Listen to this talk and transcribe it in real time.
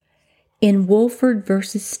In Woolford v.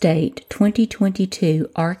 State 2022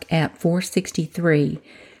 Arc. App. 463,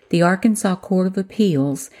 the Arkansas Court of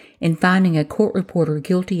Appeals, in finding a court reporter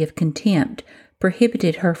guilty of contempt,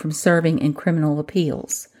 prohibited her from serving in criminal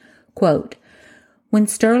appeals. Quote, "When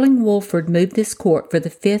Sterling Woolford moved this court for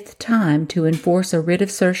the 5th time to enforce a writ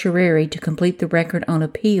of certiorari to complete the record on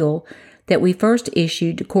appeal that we first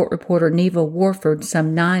issued to court reporter Neva Woolford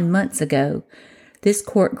some 9 months ago, this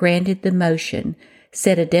court granted the motion,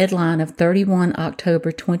 set a deadline of 31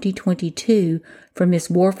 October 2022 for Ms.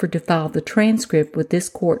 Woolford to file the transcript with this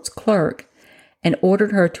court's clerk, and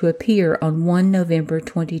ordered her to appear on 1 November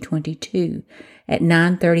 2022 at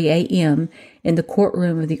 9:30 a.m. in the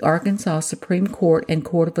courtroom of the Arkansas Supreme Court and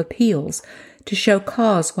Court of Appeals to show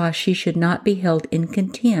cause why she should not be held in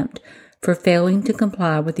contempt for failing to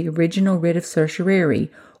comply with the original writ of certiorari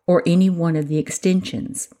or any one of the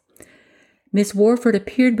extensions. Ms. Woolford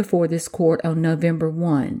appeared before this court on November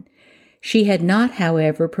 1. She had not,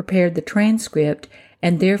 however, prepared the transcript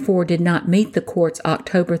and therefore did not meet the court's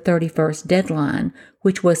October 31st deadline,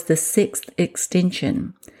 which was the 6th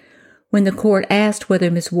extension. When the court asked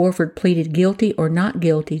whether Ms. Woolford pleaded guilty or not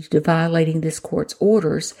guilty to violating this court's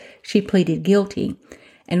orders, she pleaded guilty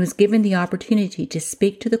and was given the opportunity to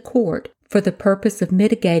speak to the court for the purpose of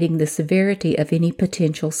mitigating the severity of any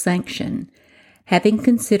potential sanction. Having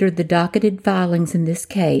considered the docketed filings in this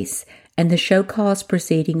case and the show cause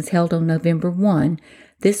proceedings held on November 1,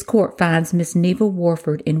 this court finds Ms. Neva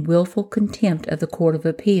Woolford in willful contempt of the Court of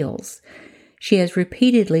Appeals. She has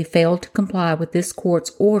repeatedly failed to comply with this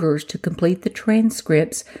court's orders to complete the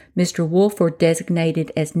transcripts Mr. Woolford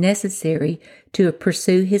designated as necessary to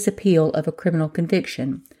pursue his appeal of a criminal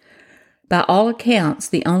conviction. By all accounts,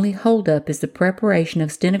 the only holdup is the preparation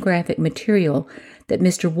of stenographic material that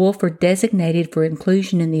Mr. Woolford designated for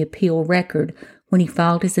inclusion in the appeal record when he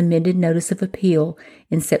filed his amended notice of appeal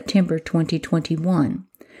in September 2021.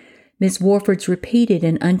 Ms. Woolford's repeated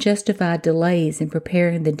and unjustified delays in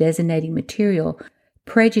preparing the designating material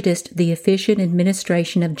prejudiced the efficient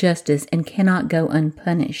administration of justice and cannot go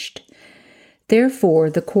unpunished. Therefore,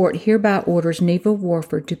 the court hereby orders Neva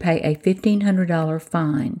Woolford to pay a $1,500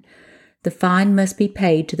 fine. The fine must be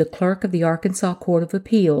paid to the clerk of the Arkansas Court of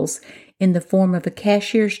Appeals in the form of a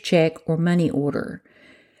cashier's check or money order.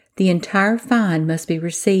 The entire fine must be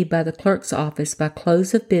received by the clerk's office by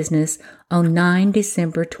close of business on 9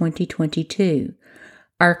 December 2022.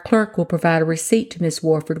 Our clerk will provide a receipt to Ms.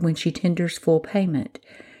 Woolford when she tenders full payment.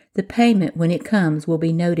 The payment, when it comes, will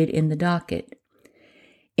be noted in the docket.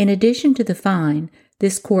 In addition to the fine,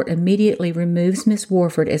 this court immediately removes Ms.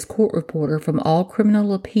 Woolford as court reporter from all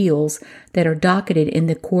criminal appeals that are docketed in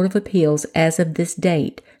the Court of Appeals as of this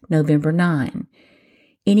date, November 9.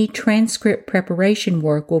 Any transcript preparation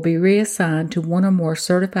work will be reassigned to one or more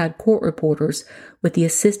certified court reporters with the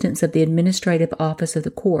assistance of the administrative office of the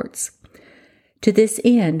courts. To this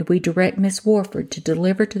end, we direct Ms. Woolford to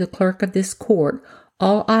deliver to the clerk of this court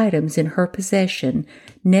all items in her possession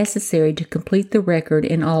necessary to complete the record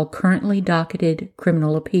in all currently docketed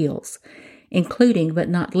criminal appeals, including but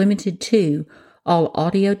not limited to all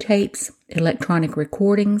audio tapes, electronic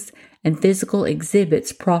recordings, and physical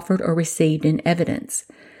exhibits proffered or received in evidence.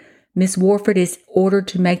 Ms. Woolford is ordered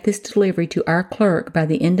to make this delivery to our clerk by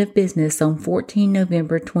the end of business on 14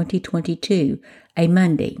 November 2022, a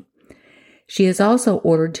Monday. She is also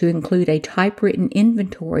ordered to include a typewritten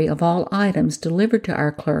inventory of all items delivered to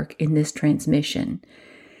our clerk in this transmission.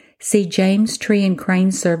 See James Tree and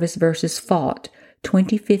Crane Service v. Faught,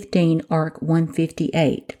 2015 Arc.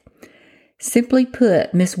 158. Simply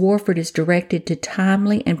put, Ms. Woolford is directed to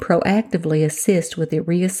timely and proactively assist with the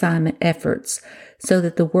reassignment efforts so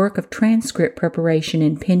that the work of transcript preparation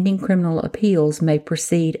in pending criminal appeals may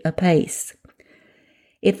proceed apace.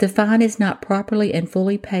 If the fine is not properly and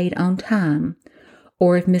fully paid on time,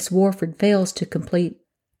 or if Ms. Woolford fails to complete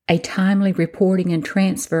a timely reporting and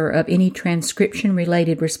transfer of any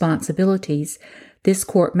transcription-related responsibilities, this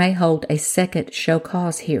court may hold a second show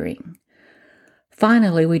cause hearing.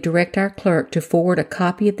 Finally, we direct our clerk to forward a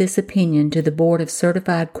copy of this opinion to the Board of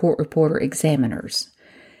Certified Court Reporter Examiners.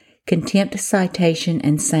 Contempt citation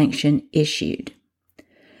and sanction issued.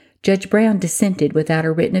 Judge Brown dissented without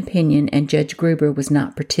a written opinion, and Judge Gruber was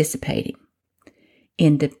not participating.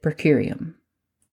 End of per curiam.